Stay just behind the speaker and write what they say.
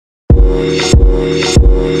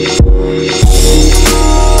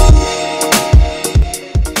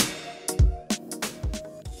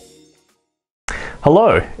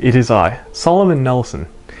Hello, it is I, Solomon Nelson.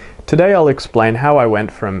 Today I'll explain how I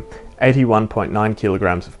went from 81.9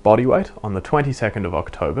 kilograms of body weight on the 22nd of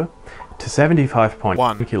October to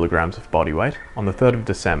 75.1 kilograms of body weight on the 3rd of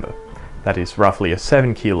December. That is roughly a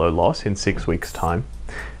 7 kilo loss in 6 weeks' time,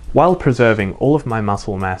 while preserving all of my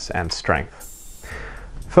muscle mass and strength.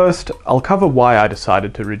 First, I'll cover why I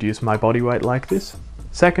decided to reduce my body weight like this.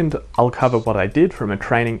 Second, I'll cover what I did from a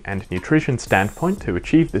training and nutrition standpoint to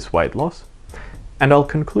achieve this weight loss. And I'll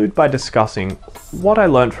conclude by discussing what I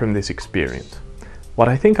learned from this experience, what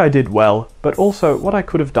I think I did well, but also what I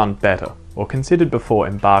could have done better or considered before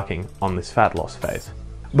embarking on this fat loss phase.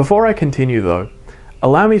 Before I continue though,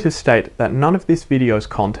 allow me to state that none of this video's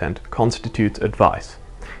content constitutes advice.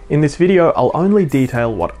 In this video, I'll only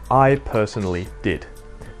detail what I personally did.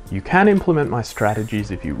 You can implement my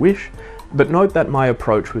strategies if you wish, but note that my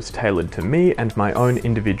approach was tailored to me and my own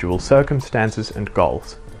individual circumstances and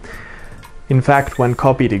goals. In fact, when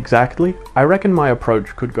copied exactly, I reckon my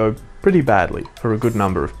approach could go pretty badly for a good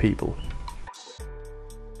number of people.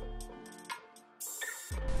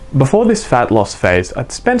 Before this fat loss phase,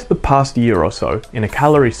 I'd spent the past year or so in a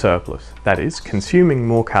calorie surplus, that is, consuming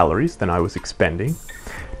more calories than I was expending,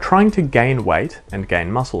 trying to gain weight and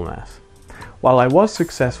gain muscle mass. While I was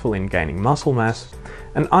successful in gaining muscle mass,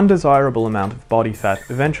 an undesirable amount of body fat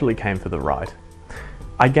eventually came for the ride.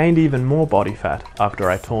 I gained even more body fat after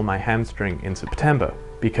I tore my hamstring in September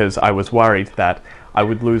because I was worried that I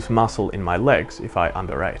would lose muscle in my legs if I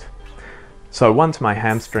underate. So once my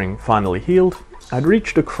hamstring finally healed, I'd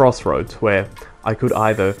reached a crossroads where I could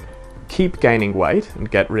either keep gaining weight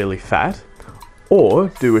and get really fat, or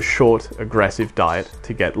do a short, aggressive diet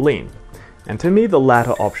to get lean. And to me, the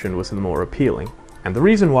latter option was the more appealing. And the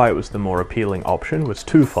reason why it was the more appealing option was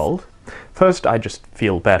twofold. First, I just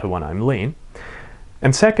feel better when I'm lean.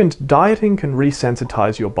 And second, dieting can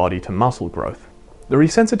resensitize your body to muscle growth. The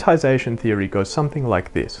resensitization theory goes something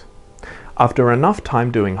like this. After enough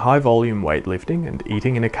time doing high volume weightlifting and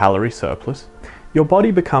eating in a calorie surplus, your body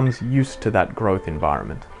becomes used to that growth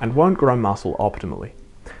environment and won't grow muscle optimally.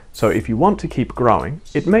 So if you want to keep growing,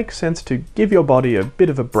 it makes sense to give your body a bit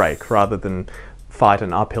of a break rather than fight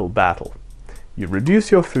an uphill battle. You reduce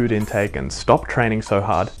your food intake and stop training so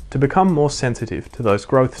hard to become more sensitive to those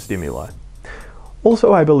growth stimuli.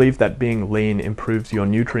 Also, I believe that being lean improves your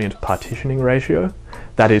nutrient partitioning ratio.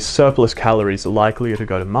 That is, surplus calories are likelier to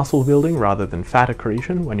go to muscle building rather than fat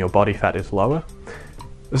accretion when your body fat is lower.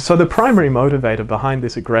 So the primary motivator behind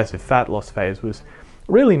this aggressive fat loss phase was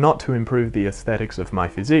really not to improve the aesthetics of my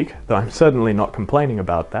physique, though I'm certainly not complaining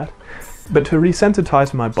about that, but to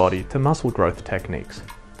resensitize my body to muscle growth techniques.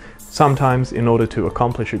 Sometimes, in order to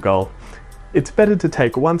accomplish a goal, it's better to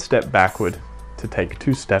take one step backward to take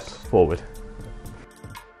 2 steps forward.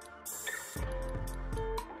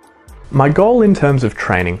 My goal in terms of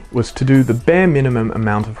training was to do the bare minimum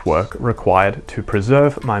amount of work required to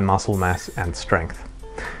preserve my muscle mass and strength.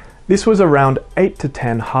 This was around 8 to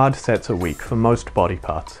 10 hard sets a week for most body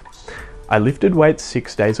parts. I lifted weights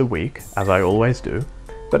 6 days a week, as I always do,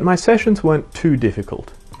 but my sessions weren't too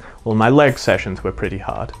difficult. Well, my leg sessions were pretty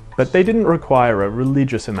hard, but they didn't require a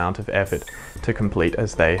religious amount of effort to complete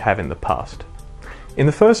as they have in the past. In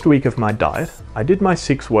the first week of my diet, I did my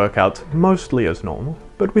 6 workouts mostly as normal,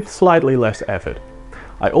 but with slightly less effort.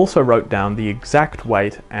 I also wrote down the exact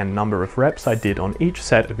weight and number of reps I did on each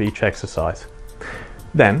set of each exercise.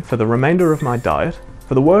 Then, for the remainder of my diet,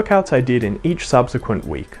 for the workouts I did in each subsequent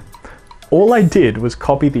week, all I did was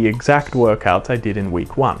copy the exact workouts I did in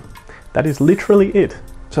week 1. That is literally it.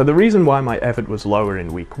 So the reason why my effort was lower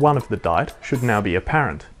in week 1 of the diet should now be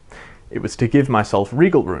apparent. It was to give myself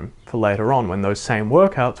wriggle room for later on when those same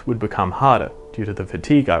workouts would become harder due to the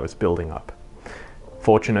fatigue I was building up.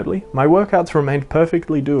 Fortunately, my workouts remained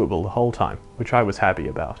perfectly doable the whole time, which I was happy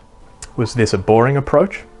about. Was this a boring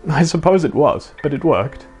approach? I suppose it was, but it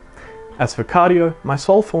worked. As for cardio, my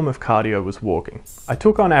sole form of cardio was walking. I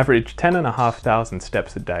took on average 10,500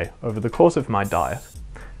 steps a day over the course of my diet.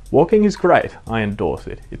 Walking is great, I endorse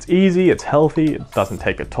it. It's easy, it's healthy, it doesn't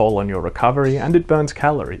take a toll on your recovery, and it burns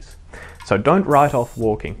calories. So don't write off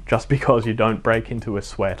walking just because you don't break into a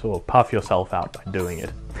sweat or puff yourself out by doing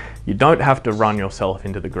it. You don't have to run yourself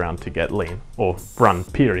into the ground to get lean, or run,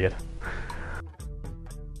 period.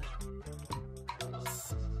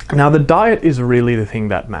 Now the diet is really the thing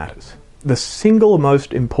that matters. The single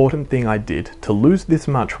most important thing I did to lose this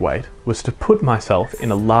much weight was to put myself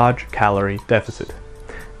in a large calorie deficit.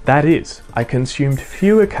 That is, I consumed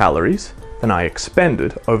fewer calories than I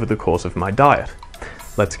expended over the course of my diet.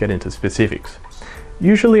 Let's get into specifics.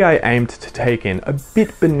 Usually I aimed to take in a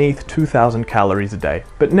bit beneath 2,000 calories a day,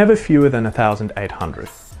 but never fewer than 1,800.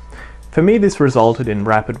 For me, this resulted in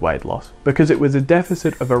rapid weight loss because it was a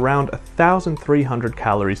deficit of around 1,300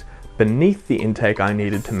 calories beneath the intake I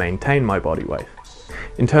needed to maintain my body weight.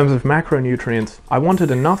 In terms of macronutrients, I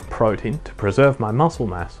wanted enough protein to preserve my muscle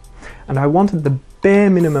mass, and I wanted the bare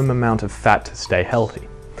minimum amount of fat to stay healthy.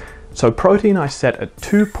 So protein I set at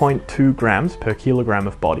 2.2 grams per kilogram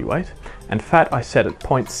of body weight, and fat I set at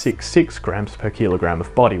 0.66 grams per kilogram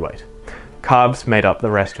of body weight. Carbs made up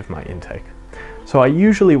the rest of my intake. So I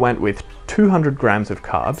usually went with 200 grams of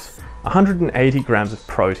carbs, 180 grams of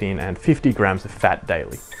protein, and 50 grams of fat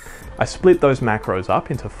daily. I split those macros up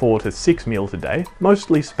into 4 to 6 meals a day,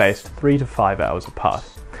 mostly spaced 3 to 5 hours apart.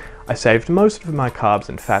 I saved most of my carbs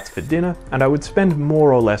and fats for dinner, and I would spend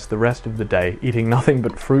more or less the rest of the day eating nothing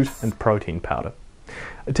but fruit and protein powder.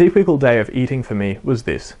 A typical day of eating for me was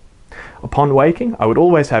this. Upon waking, I would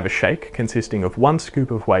always have a shake consisting of 1 scoop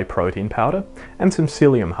of whey protein powder and some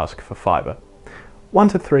psyllium husk for fiber. 1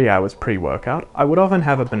 to 3 hours pre-workout, I would often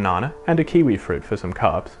have a banana and a kiwi fruit for some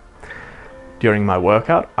carbs. During my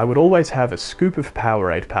workout, I would always have a scoop of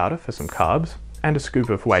Powerade powder for some carbs and a scoop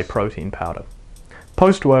of whey protein powder.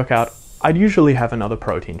 Post-workout, I'd usually have another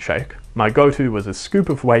protein shake. My go-to was a scoop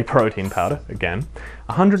of whey protein powder, again,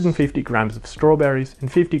 150 grams of strawberries and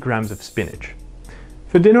 50 grams of spinach.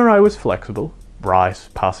 For dinner I was flexible: rice,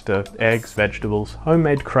 pasta, eggs, vegetables,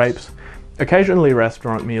 homemade crepes, occasionally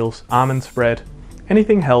restaurant meals, almond spread,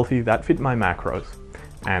 anything healthy that fit my macros,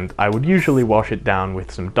 and I would usually wash it down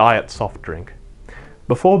with some diet soft drink.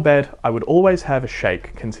 Before bed, I would always have a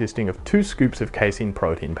shake consisting of 2 scoops of casein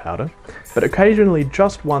protein powder, but occasionally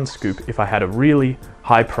just 1 scoop if I had a really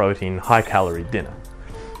high protein, high calorie dinner.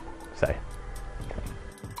 Say.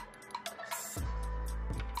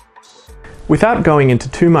 Without going into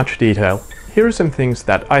too much detail, here are some things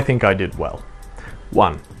that I think I did well.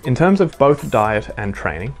 1. In terms of both diet and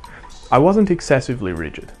training, I wasn't excessively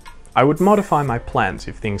rigid. I would modify my plans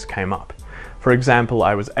if things came up. For example,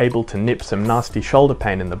 I was able to nip some nasty shoulder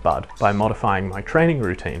pain in the bud by modifying my training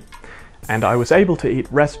routine, and I was able to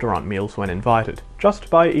eat restaurant meals when invited, just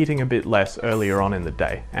by eating a bit less earlier on in the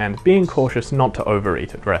day and being cautious not to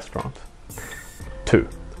overeat at restaurants. 2.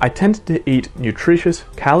 I tended to eat nutritious,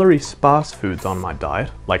 calorie-sparse foods on my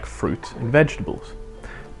diet, like fruits and vegetables.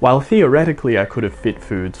 While theoretically I could have fit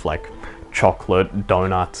foods like chocolate,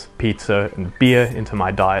 donuts, pizza, and beer into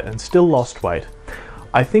my diet and still lost weight,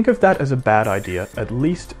 I think of that as a bad idea, at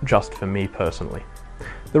least just for me personally.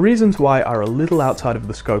 The reasons why are a little outside of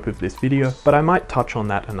the scope of this video, but I might touch on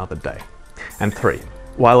that another day. And 3.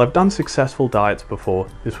 While I've done successful diets before,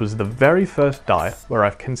 this was the very first diet where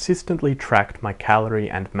I've consistently tracked my calorie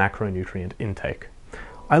and macronutrient intake.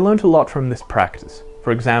 I learned a lot from this practice.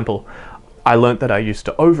 For example, I learned that I used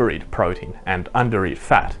to overeat protein and undereat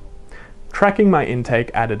fat. Tracking my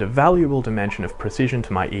intake added a valuable dimension of precision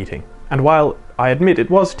to my eating, and while I admit it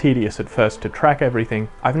was tedious at first to track everything,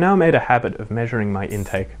 I've now made a habit of measuring my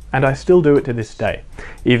intake, and I still do it to this day,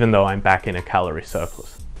 even though I'm back in a calorie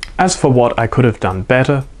surplus. As for what I could have done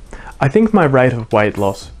better, I think my rate of weight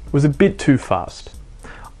loss was a bit too fast.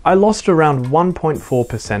 I lost around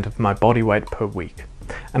 1.4% of my body weight per week,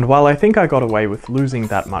 and while I think I got away with losing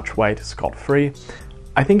that much weight scot-free,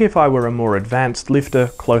 I think if I were a more advanced lifter,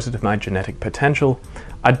 closer to my genetic potential,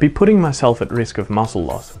 I'd be putting myself at risk of muscle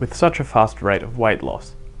loss with such a fast rate of weight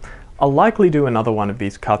loss. I'll likely do another one of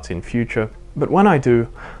these cuts in future, but when I do,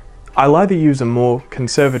 I'll either use a more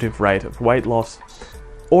conservative rate of weight loss,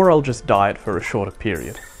 or I'll just diet for a shorter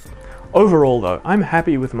period. Overall though, I'm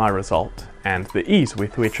happy with my result and the ease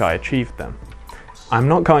with which I achieved them. I'm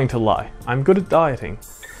not going to lie, I'm good at dieting.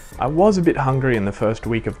 I was a bit hungry in the first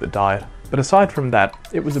week of the diet, but aside from that,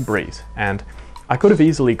 it was a breeze, and I could have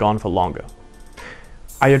easily gone for longer.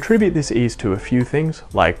 I attribute this ease to a few things,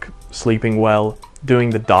 like sleeping well, doing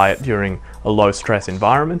the diet during a low-stress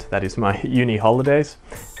environment, that is my uni holidays,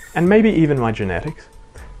 and maybe even my genetics.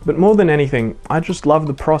 But more than anything, I just love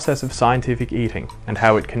the process of scientific eating, and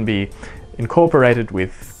how it can be incorporated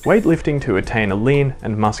with weightlifting to attain a lean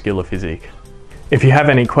and muscular physique. If you have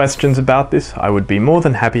any questions about this, I would be more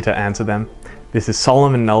than happy to answer them. This is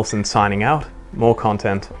Solomon Nelson signing out. More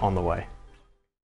content on the way.